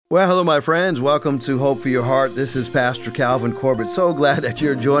Well, hello, my friends. Welcome to Hope for Your Heart. This is Pastor Calvin Corbett. So glad that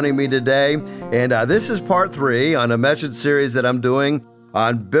you're joining me today. And this is part 3 on a message series that I'm doing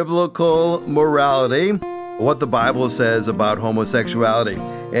on biblical morality, what the Bible says about homosexuality.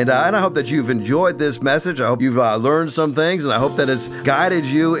 And I hope that you've enjoyed this message. I hope you've learned some things, and I hope that it's guided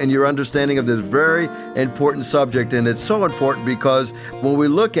you in your understanding of this very important subject. And it's so important because when we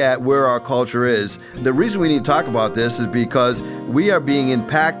look at where our culture is, the reason we need to talk about this is because we are being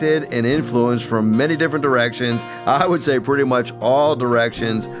impacted and influenced from many different directions. I would say pretty much all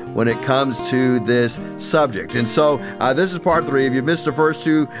directions when it comes to this subject. And so this is part 3. If you missed the first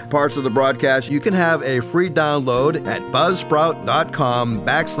 2 parts of the broadcast, you can have a free download at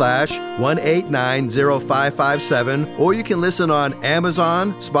buzzsprout.com/1890557, or you can listen on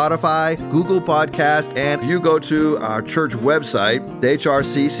Amazon, Spotify, Google Podcast, and if you go to our church website,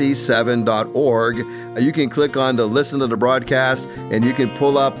 hrcc7.org, you can click on to listen to the broadcast, and you can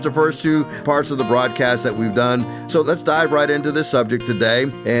pull up the first 2 parts of the broadcast that we've done. So let's dive right into this subject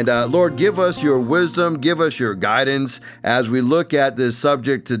today. And Lord, give us your wisdom, give us your guidance as we look at this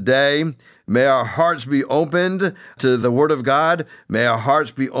subject today. May our hearts be opened to the Word of God. May our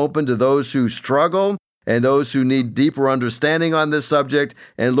hearts be open to those who struggle and those who need deeper understanding on this subject.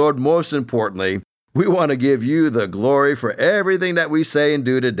 And Lord, most importantly, we want to give you the glory for everything that we say and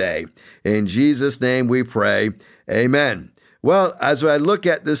do today. In Jesus' name we pray. Amen. Well, as I look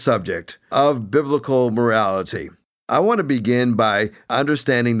at this subject of biblical morality, I want to begin by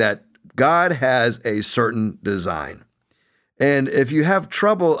understanding that God has a certain design. And if you have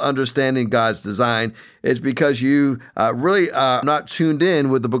trouble understanding God's design, it's because you really are not tuned in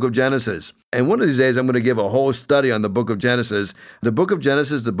with the book of Genesis. And one of these days, I'm going to give a whole study on the book of Genesis. The book of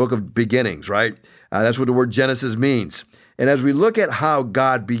Genesis, the book of beginnings, right? That's what the word Genesis means. And as we look at how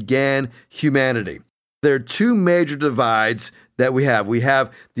God began humanity, there are 2 major divides that we have. We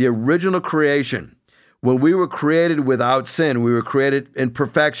have the original creation. When we were created without sin, we were created in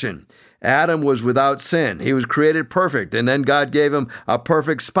perfection. Adam was without sin. He was created perfect, and then God gave him a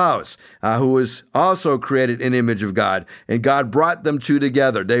perfect spouse who was also created in the image of God, and God brought them 2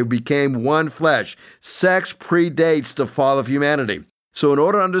 together. They became one flesh. Sex predates the fall of humanity. So in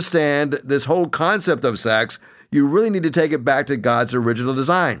order to understand this whole concept of sex, you really need to take it back to God's original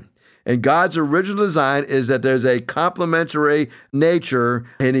design. And God's original design is that there's a complementary nature,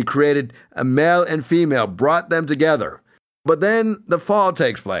 and He created a male and female, brought them together. But then the fall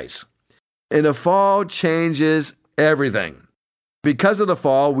takes place. And the fall changes everything. Because of the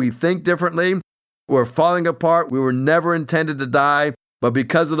fall, we think differently. We're falling apart. We were never intended to die. But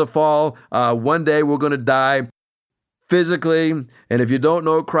because of the fall, one day we're going to die physically. And if you don't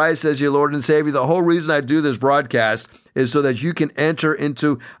know Christ as your Lord and Savior, the whole reason I do this broadcast is so that you can enter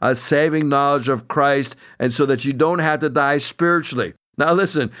into a saving knowledge of Christ and so that you don't have to die spiritually. Now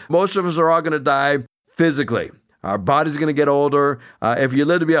listen, most of us are all going to die physically. Our body's going to get older. If you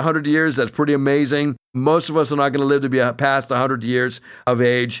live to be 100 years, that's pretty amazing. Most of us are not going to live to be past 100 years of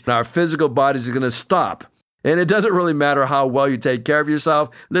age. Our physical bodies are going to stop. And it doesn't really matter how well you take care of yourself.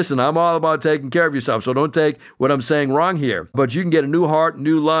 Listen, I'm all about taking care of yourself, so don't take what I'm saying wrong here. But you can get a new heart,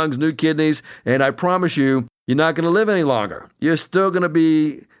 new lungs, new kidneys, and I promise you, you're not going to live any longer. You're still going to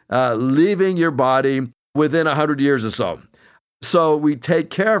be leaving your body within 100 years or so. So we take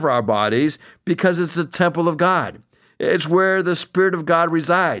care of our bodies because it's the temple of God. It's where the Spirit of God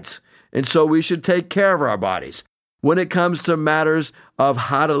resides. And so we should take care of our bodies when it comes to matters of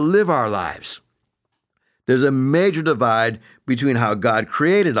how to live our lives. There's a major divide between how God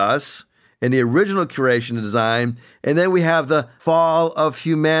created us and the original creation design, and then we have the fall of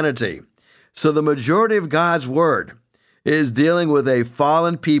humanity. So the majority of God's Word is dealing with a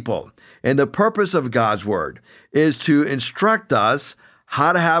fallen people, and the purpose of God's Word is to instruct us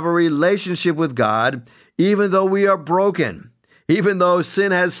how to have a relationship with God, even though we are broken, even though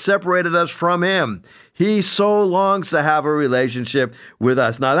sin has separated us from Him. He so longs to have a relationship with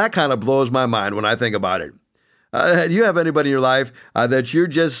us. Now, that kind of blows my mind when I think about it. Do you have anybody in your life that you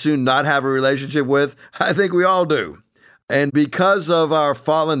just soon not have a relationship with? I think we all do. And because of our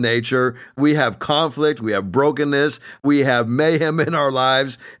fallen nature, we have conflict, we have brokenness, we have mayhem in our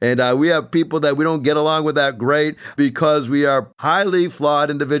lives, and we have people that we don't get along with that great because we are highly flawed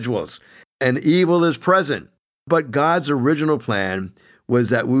individuals, and evil is present. But God's original plan was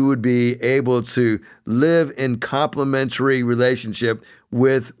that we would be able to live in complementary relationship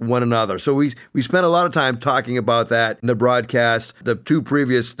with one another. So we spent a lot of time talking about that in the broadcast the 2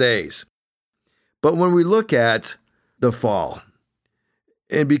 previous days. But when we look at the fall,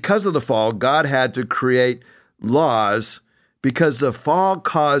 and because of the fall, God had to create laws because the fall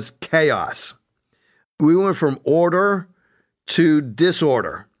caused chaos. We went from order to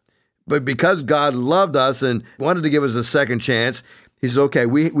disorder. But because God loved us and wanted to give us a second chance, he says, okay,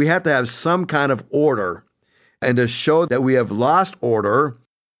 we have to have some kind of order. And to show that we have lost order,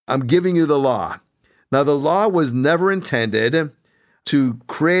 I'm giving you the law. Now, the law was never intended to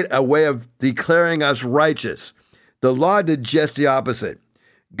create a way of declaring us righteous. The law did just the opposite.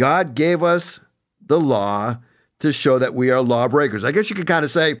 God gave us the law to show that we are lawbreakers. I guess you could kind of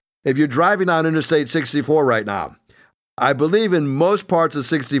say, if you're driving down Interstate 64 right now, I believe in most parts of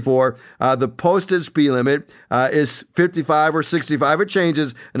 64, the posted speed limit is 55 or 65. It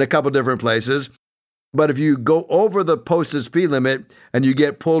changes in a couple different places. But if you go over the posted speed limit and you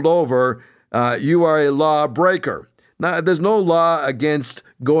get pulled over, you are a lawbreaker. Now, there's no law against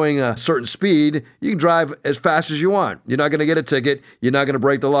going a certain speed. You can drive as fast as you want. You're not going to get a ticket. You're not going to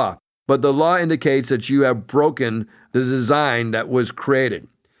break the law. But the law indicates that you have broken the design that was created.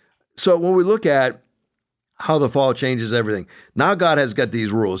 So when we look at how the fall changes everything, now God has got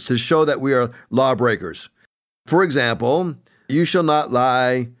these rules to show that we are lawbreakers. For example, you shall not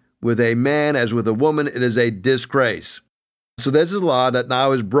lie with a man as with a woman. It is a disgrace. So this is a law that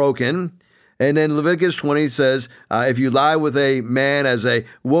now is broken. And then Leviticus 20 says, if you lie with a man as a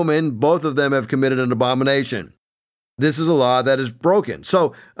woman, both of them have committed an abomination. This is a law that is broken.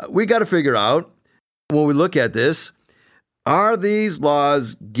 So we got to figure out, when we look at this, are these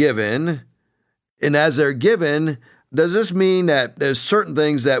laws given? And as they're given, does this mean that there's certain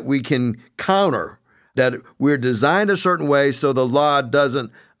things that we can counter, that we're designed a certain way so the law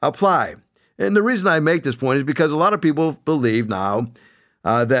doesn't apply? And the reason I make this point is because a lot of people believe now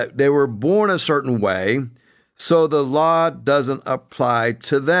that they were born a certain way, so the law doesn't apply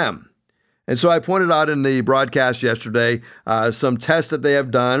to them. And so I pointed out in the broadcast yesterday some tests that they have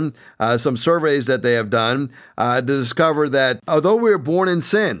done, some surveys that they have done to discover that although we were born in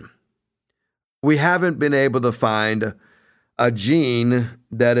sin, we haven't been able to find a gene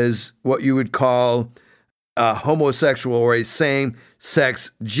that is what you would call a homosexual or a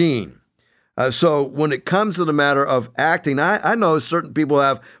same-sex gene. So when it comes to the matter of acting, I know certain people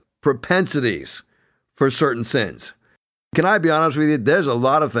have propensities for certain sins. Can I be honest with you? There's a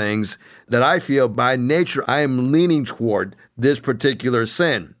lot of things that I feel by nature I am leaning toward this particular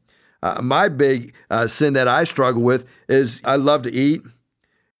sin. My big sin that I struggle with is I love to eat.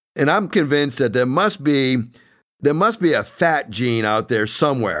 And I'm convinced that there must be a fat gene out there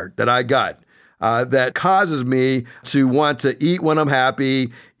somewhere that I got that causes me to want to eat when I'm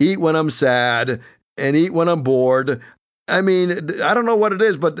happy, eat when I'm sad, and eat when I'm bored. I mean, I don't know what it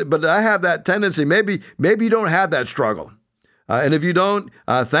is, but I have that tendency. Maybe you don't have that struggle. And if you don't,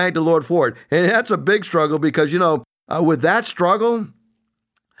 thank the Lord for it. And that's a big struggle because, with that struggle,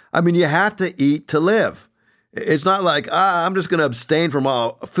 I mean, you have to eat to live. It's not like, I'm just going to abstain from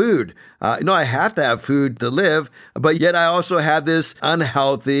all food. I have to have food to live, but yet I also have this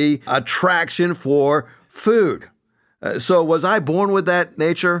unhealthy attraction for food. So was I born with that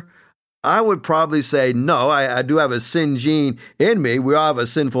nature? I would probably say no. I do have a sin gene in me. We all have a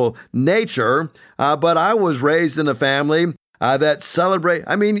sinful nature, but I was raised in a family that celebrate.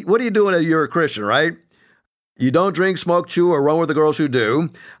 I mean, what are you doing if you're a Christian, right? You don't drink, smoke, chew, or run with the girls who do.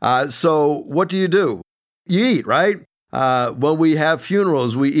 So what do? You eat, right? When we have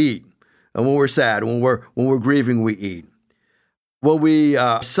funerals, we eat. And when we're sad, when we're grieving, we eat. When we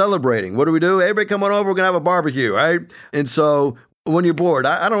are celebrating, what do? Everybody come on over, we're going to have a barbecue, right? And so when you're bored,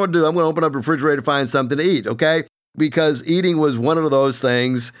 I don't know what to do. I'm going to open up the refrigerator to find something to eat, okay? Because eating was one of those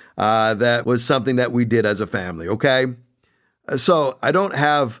things that was something that we did as a family, okay? So I don't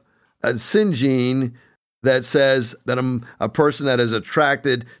have a sin gene that says that I'm a person that is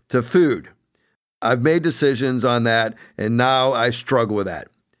attracted to food. I've made decisions on that, and now I struggle with that.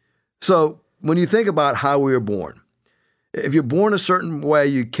 So when you think about how we were born, if you're born a certain way,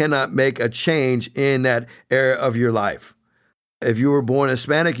 you cannot make a change in that area of your life. If you were born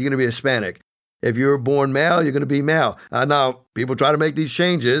Hispanic, you're going to be Hispanic. If you were born male, you're going to be male. Now, people try to make these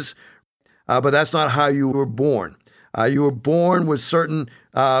changes, but that's not how you were born. You were born with certain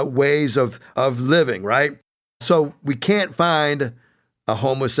ways of living, right? So we can't find a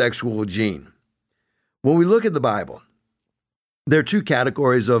homosexual gene. When we look at the Bible, there are two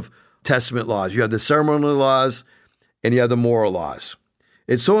categories of Testament laws. You have the ceremonial laws and you have the moral laws.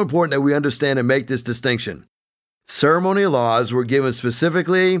 It's so important that we understand and make this distinction. Ceremonial laws were given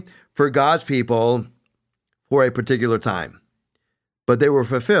specifically for God's people for a particular time, but they were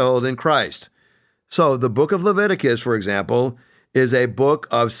fulfilled in Christ. So the book of Leviticus, for example, is a book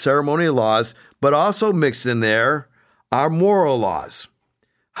of ceremonial laws, but also mixed in there are moral laws.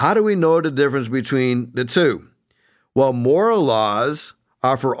 How do we know the difference between the two? Well, moral laws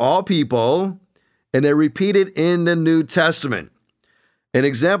are for all people, and they're repeated in the New Testament. An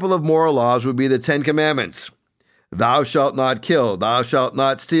example of moral laws would be the Ten Commandments. Thou shalt not kill, thou shalt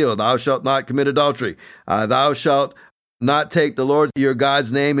not steal, thou shalt not commit adultery, thou shalt not take the Lord your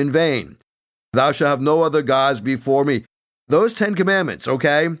God's name in vain. Thou shalt have no other gods before me. Those 10 commandments,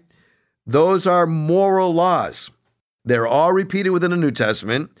 okay? Those are moral laws. They're all repeated within the New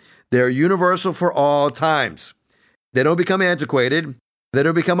Testament. They're universal for all times. They don't become antiquated. They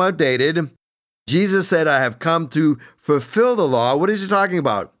don't become outdated. Jesus said, I have come to fulfill the law. What is he talking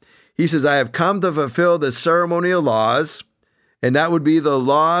about? He says, I have come to fulfill the ceremonial laws, and that would be the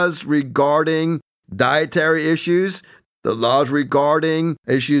laws regarding dietary issues, the laws regarding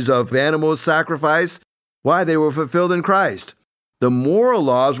issues of animal sacrifice. Why? They were fulfilled in Christ. The moral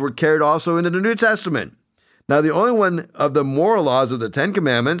laws were carried also into the New Testament. Now, the only one of the moral laws of the 10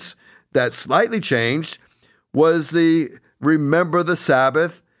 Commandments that slightly changed was the remember the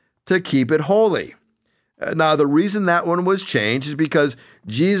Sabbath to keep it holy. Now, the reason that one was changed is because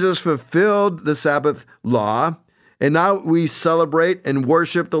Jesus fulfilled the Sabbath law, and now we celebrate and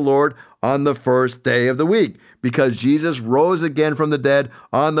worship the Lord on the first day of the week, because Jesus rose again from the dead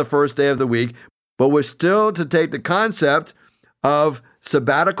on the first day of the week. But we're still to take the concept of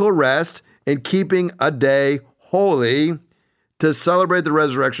sabbatical rest and keeping a day holy to celebrate the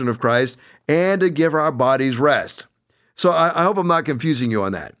resurrection of Christ and to give our bodies rest. So I hope I'm not confusing you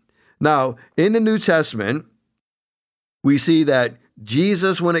on that. Now, in the New Testament, we see that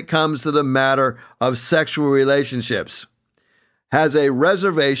Jesus, when it comes to the matter of sexual relationships, has a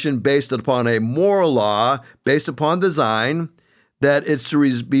reservation based upon a moral law, based upon design, that it's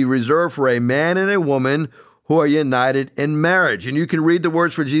to be reserved for a man and a woman who are united in marriage. And you can read the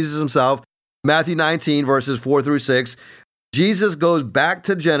words for Jesus himself, Matthew 19, verses 4 through 6. Jesus goes back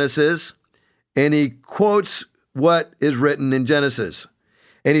to Genesis, and he quotes what is written in Genesis.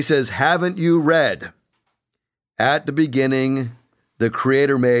 And he says, haven't you read? At the beginning, the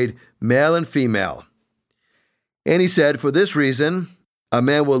Creator made male and female. And he said, for this reason, a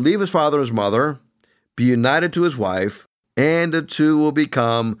man will leave his father and his mother, be united to his wife, and the two will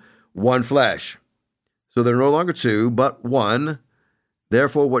become one flesh. So they're no longer two, but one.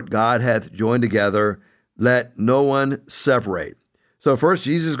 Therefore, what God hath joined together, let no one separate. So first,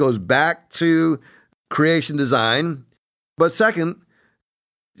 Jesus goes back to creation design. But second,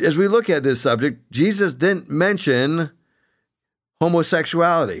 as we look at this subject, Jesus didn't mention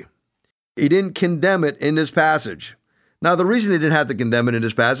homosexuality. He didn't condemn it in this passage. Now, the reason he didn't have to condemn it in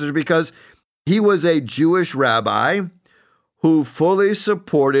this passage is because he was a Jewish rabbi who fully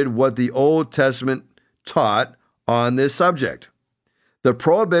supported what the Old Testament taught on this subject. The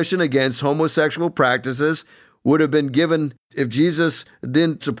prohibition against homosexual practices would have been given if Jesus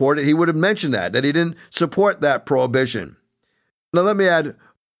didn't support it. He would have mentioned that he didn't support that prohibition. Now, let me add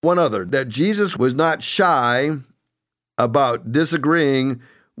one other, that Jesus was not shy about disagreeing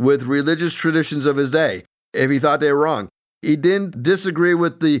with religious traditions of his day if he thought they were wrong. He didn't disagree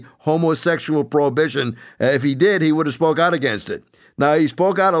with the homosexual prohibition. If he did, he would have spoke out against it. Now, he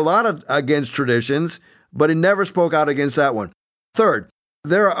spoke out a lot against traditions, but he never spoke out against that one. Third,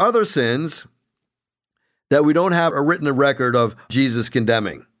 there are other sins that we don't have a written record of Jesus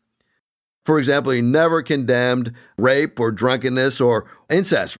condemning. For example, he never condemned rape or drunkenness or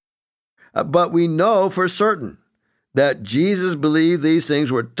incest. But we know for certain that Jesus believed these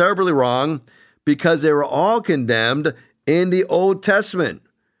things were terribly wrong because they were all condemned in the Old Testament.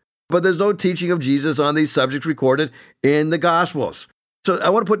 But there's no teaching of Jesus on these subjects recorded in the Gospels. So I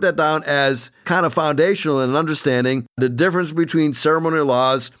want to put that down as kind of foundational in understanding the difference between ceremonial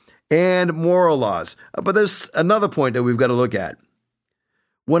laws and moral laws. But there's another point that we've got to look at.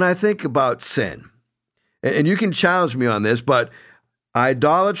 When I think about sin, and you can challenge me on this, but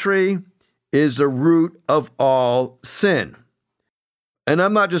idolatry is the root of all sin. And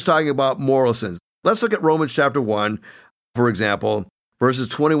I'm not just talking about moral sins. Let's look at Romans chapter 1, for example, verses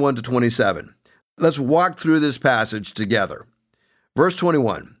 21 to 27. Let's walk through this passage together. Verse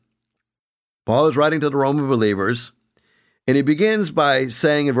 21, Paul is writing to the Roman believers, and he begins by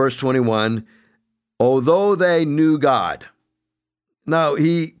saying in verse 21, although they knew God. Now,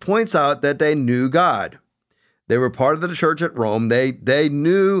 he points out that they knew God. They were part of the church at Rome. They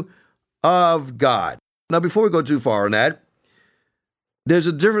knew of God. Now, before we go too far on that, there's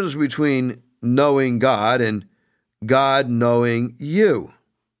a difference between knowing God and God knowing you.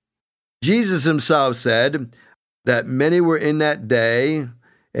 Jesus himself said that many were in that day,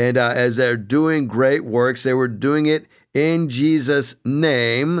 and as they're doing great works, they were doing it in Jesus'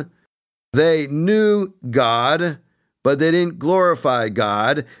 name. They knew God, but they didn't glorify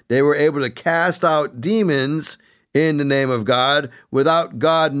God. They were able to cast out demons in the name of God without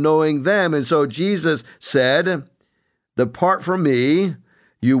God knowing them. And so Jesus said, Depart from me,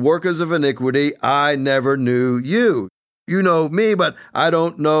 you workers of iniquity, I never knew you. You know me, but I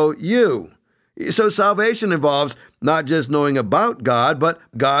don't know you. So salvation involves not just knowing about God, but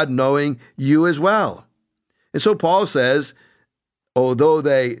God knowing you as well. And so Paul says, although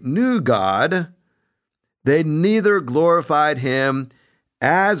they knew God, they neither glorified him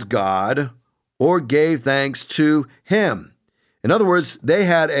as God or gave thanks to him. In other words, they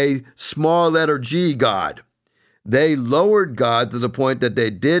had a small letter G God. They lowered God to the point that they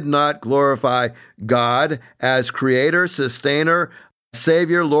did not glorify God as creator, sustainer,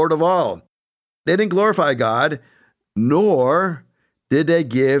 savior, Lord of all. They didn't glorify God, nor did they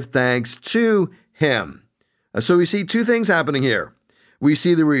give thanks to him. So we see two things happening here. We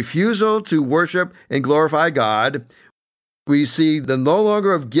see the refusal to worship and glorify God. We see the no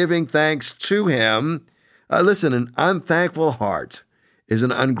longer of giving thanks to him. Listen, an unthankful heart is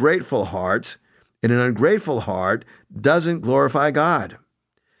an ungrateful heart, and an ungrateful heart doesn't glorify God.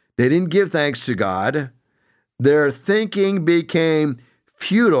 They didn't give thanks to God. Their thinking became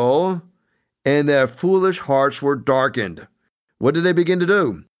futile, and their foolish hearts were darkened. What did they begin to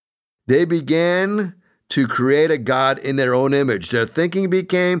do? They began to create a God in their own image. Their thinking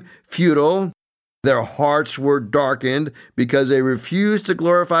became futile. Their hearts were darkened because they refused to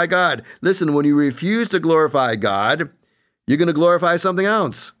glorify God. Listen, when you refuse to glorify God, you're going to glorify something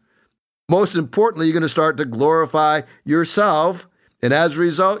else. Most importantly, you're going to start to glorify yourself, and as a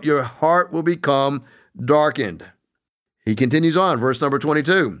result, your heart will become darkened. He continues on, verse number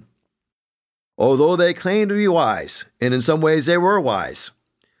 22. Although they claimed to be wise, and in some ways they were wise.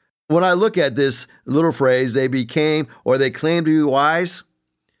 When I look at this little phrase, they became or they claimed to be wise,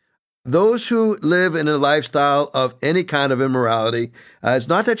 those who live in a lifestyle of any kind of immorality, it's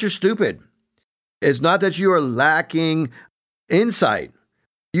not that you're stupid. It's not that you are lacking insight.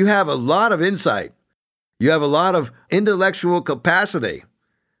 You have a lot of insight. You have a lot of intellectual capacity.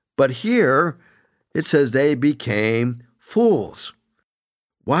 But here it says they became fools.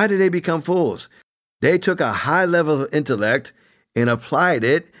 Why did they become fools? They took a high level of intellect and applied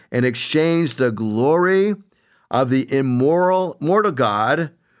it and exchanged the glory of the immoral, mortal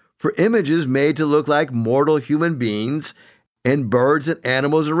God for images made to look like mortal human beings and birds and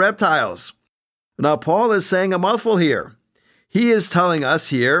animals and reptiles. Now, Paul is saying a mouthful here. He is telling us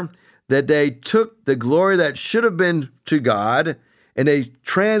here that they took the glory that should have been to God and they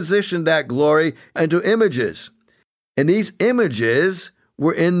transitioned that glory into images. And these images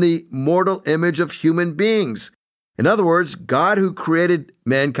were in the mortal image of human beings. In other words, God, who created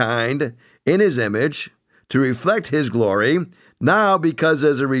mankind in his image to reflect his glory, now, because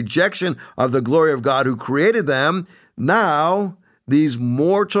there's a rejection of the glory of God who created them, now these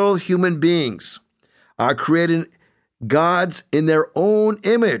mortal human beings are created gods in their own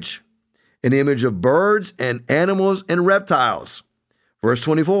image, an image of birds and animals and reptiles. Verse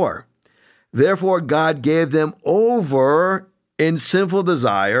 24, therefore God gave them over in sinful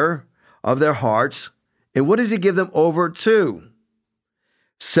desire of their hearts. And what does he give them over to?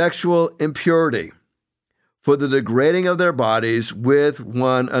 Sexual impurity, for the degrading of their bodies with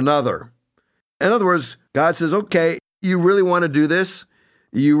one another. In other words, God says, okay, you really want to do this?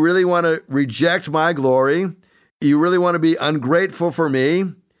 You really want to reject my glory? You really want to be ungrateful for me?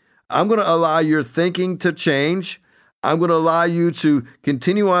 I'm going to allow your thinking to change. I'm going to allow you to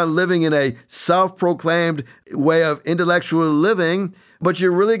continue on living in a self-proclaimed way of intellectual living, but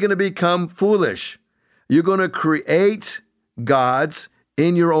you're really going to become foolish. You're going to create gods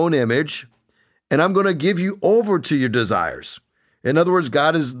in your own image, and I'm going to give you over to your desires. In other words,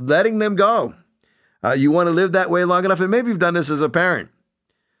 God is letting them go. You want to live that way long enough, and maybe you've done this as a parent.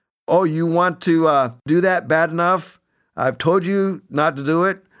 Oh, you want to do that bad enough? I've told you not to do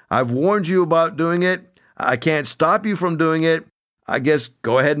it. I've warned you about doing it. I can't stop you from doing it. I guess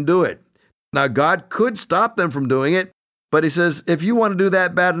go ahead and do it. Now, God could stop them from doing it, but he says, if you want to do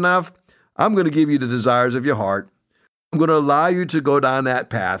that bad enough, I'm going to give you the desires of your heart. I'm going to allow you to go down that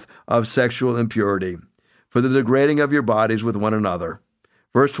path of sexual impurity for the degrading of your bodies with one another.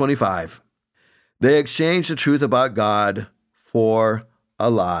 Verse 25, they exchanged the truth about God for a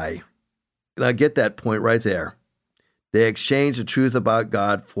lie. Now get that point right there. They exchanged the truth about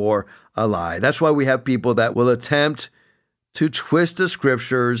God for a lie. That's why we have people that will attempt to twist the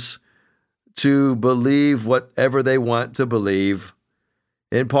scriptures to believe whatever they want to believe.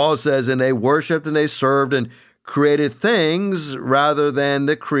 And Paul says, and they worshiped and they served and created things rather than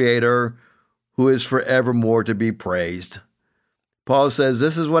the Creator who is forevermore to be praised. Paul says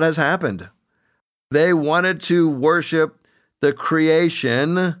this is what has happened. They wanted to worship the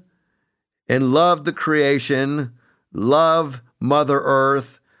creation and love the creation, love Mother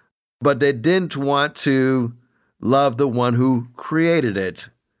Earth, but they didn't want to love the one who created it,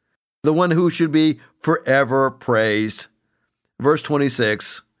 the one who should be forever praised. Verse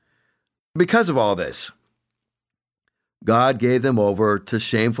 26, because of all this, God gave them over to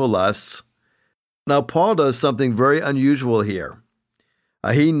shameful lusts. Now, Paul does something very unusual here.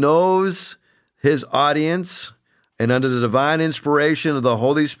 He knows his audience, and under the divine inspiration of the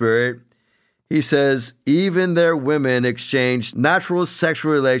Holy Spirit, he says, even their women exchanged natural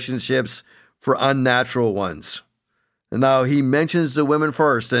sexual relationships for unnatural ones. And now he mentions the women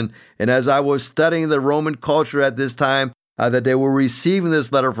first, and as I was studying the Roman culture at this time, that they were receiving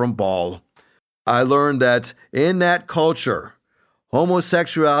this letter from Paul, I learned that in that culture,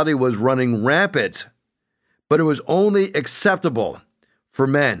 homosexuality was running rampant, but it was only acceptable for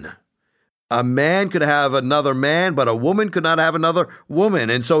men. A man could have another man, but a woman could not have another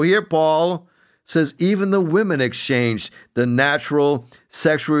woman. And so here Paul says even the women exchanged the natural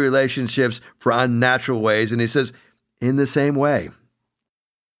sexual relationships for unnatural ways. And he says, in the same way,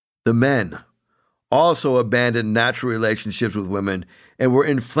 the men also abandoned natural relationships with women and were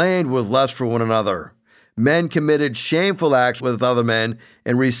inflamed with lust for one another. Men committed shameful acts with other men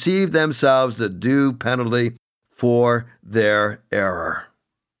and received themselves the due penalty for their error.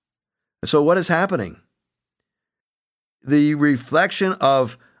 So what is happening? The reflection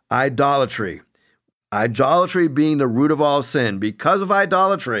of idolatry being the root of all sin. Because of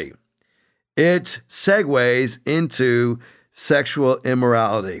idolatry, it segues into sexual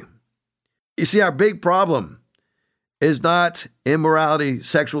immorality. You see, our big problem is not immorality,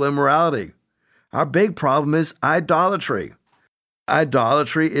 sexual immorality. Our big problem is idolatry.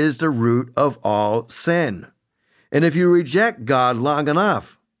 Idolatry is the root of all sin. And if you reject God long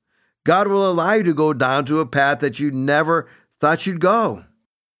enough, God will allow you to go down to a path that you never thought you'd go.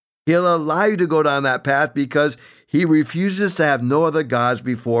 He'll allow you to go down that path because he refuses to have no other gods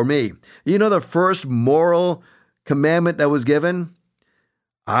before me. You know the first moral commandment that was given?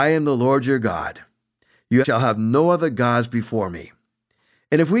 I am the Lord your God. You shall have no other gods before me.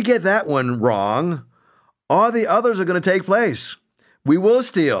 And if we get that one wrong, all the others are going to take place. We will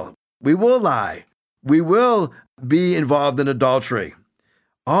steal. We will lie. We will be involved in adultery.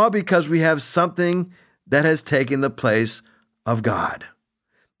 All because we have something that has taken the place of God.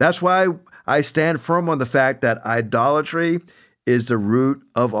 That's why I stand firm on the fact that idolatry is the root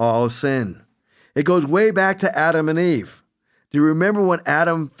of all sin. It goes way back to Adam and Eve. Do you remember when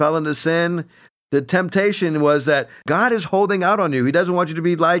Adam fell into sin? The temptation was that God is holding out on you. He doesn't want you to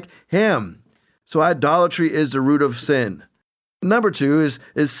be like him. So idolatry is the root of sin. Number two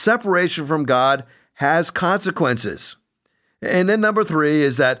is separation from God has consequences. And then number three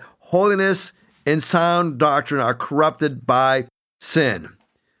is that holiness and sound doctrine are corrupted by sin.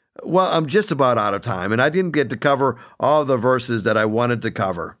 Well, I'm just about out of time, and I didn't get to cover all the verses that I wanted to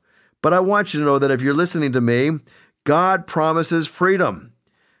cover. But I want you to know that if you're listening to me, God promises freedom.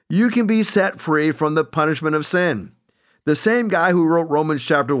 You can be set free from the punishment of sin. The same guy who wrote Romans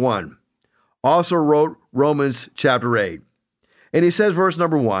chapter 1 also wrote Romans chapter 8. And he says, verse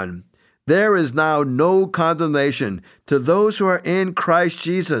number 1, there is now no condemnation to those who are in Christ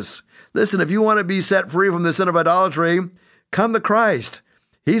Jesus. Listen, if you want to be set free from the sin of idolatry, come to Christ.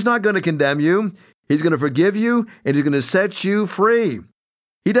 He's not going to condemn you. He's going to forgive you, and he's going to set you free.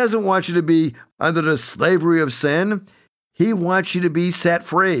 He doesn't want you to be under the slavery of sin. He wants you to be set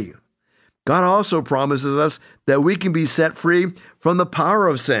free. God also promises us that we can be set free from the power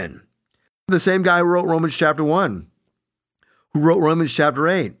of sin. The same guy who wrote Romans chapter 1, who wrote Romans chapter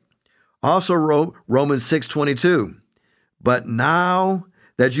 8, also wrote Romans 6:22. But now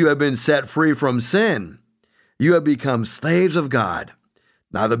that you have been set free from sin, you have become slaves of God.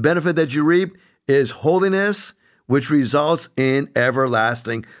 Now the benefit that you reap is holiness, which results in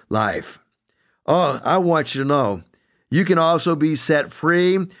everlasting life. Oh, I want you to know, you can also be set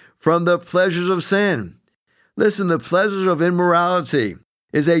free from the pleasures of sin. Listen, the pleasures of immorality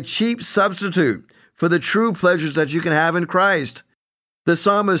is a cheap substitute for the true pleasures that you can have in Christ. The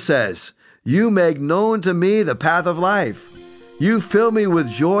psalmist says, you make known to me the path of life. You fill me with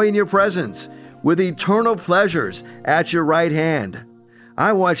joy in your presence, with eternal pleasures at your right hand.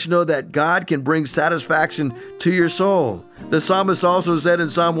 I want you to know that God can bring satisfaction to your soul. The psalmist also said in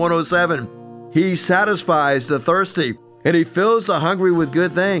Psalm 107, he satisfies the thirsty and he fills the hungry with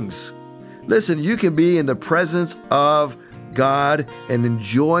good things. Listen, you can be in the presence of God and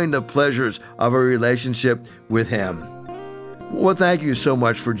enjoying the pleasures of a relationship with him. Well, thank you so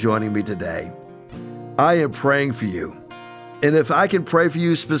much for joining me today. I am praying for you. And if I can pray for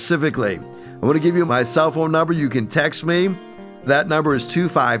you specifically, I want to give you my cell phone number. You can text me. That number is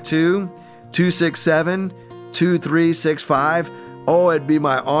 252-267-2365. Oh, it'd be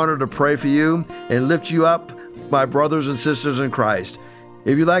my honor to pray for you and lift you up my brothers and sisters in Christ,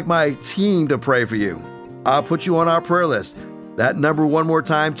 if you'd like my team to pray for you, I'll put you on our prayer list. That number one more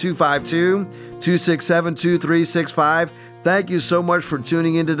time, 252-267-2365. Thank you so much for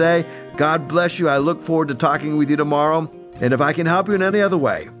tuning in today. God bless you. I look forward to talking with you tomorrow. And if I can help you in any other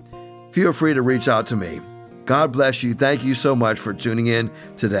way, feel free to reach out to me. God bless you. Thank you so much for tuning in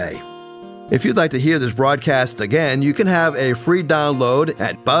today. If you'd like to hear this broadcast again, you can have a free download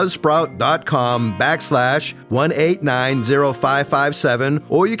at buzzsprout.com/1890557,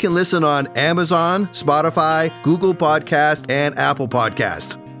 or you can listen on Amazon, Spotify, Google Podcast, and Apple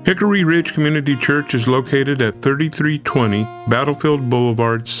Podcast. Hickory Ridge Community Church is located at 3320 Battlefield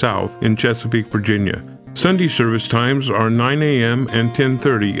Boulevard South in Chesapeake, Virginia. Sunday service times are 9 a.m. and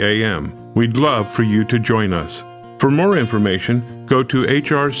 10:30 a.m. We'd love for you to join us. For more information, go to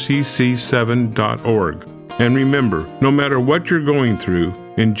hrcc7.org. And remember, no matter what you're going through,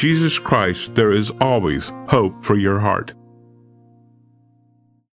 in Jesus Christ there is always hope for your heart.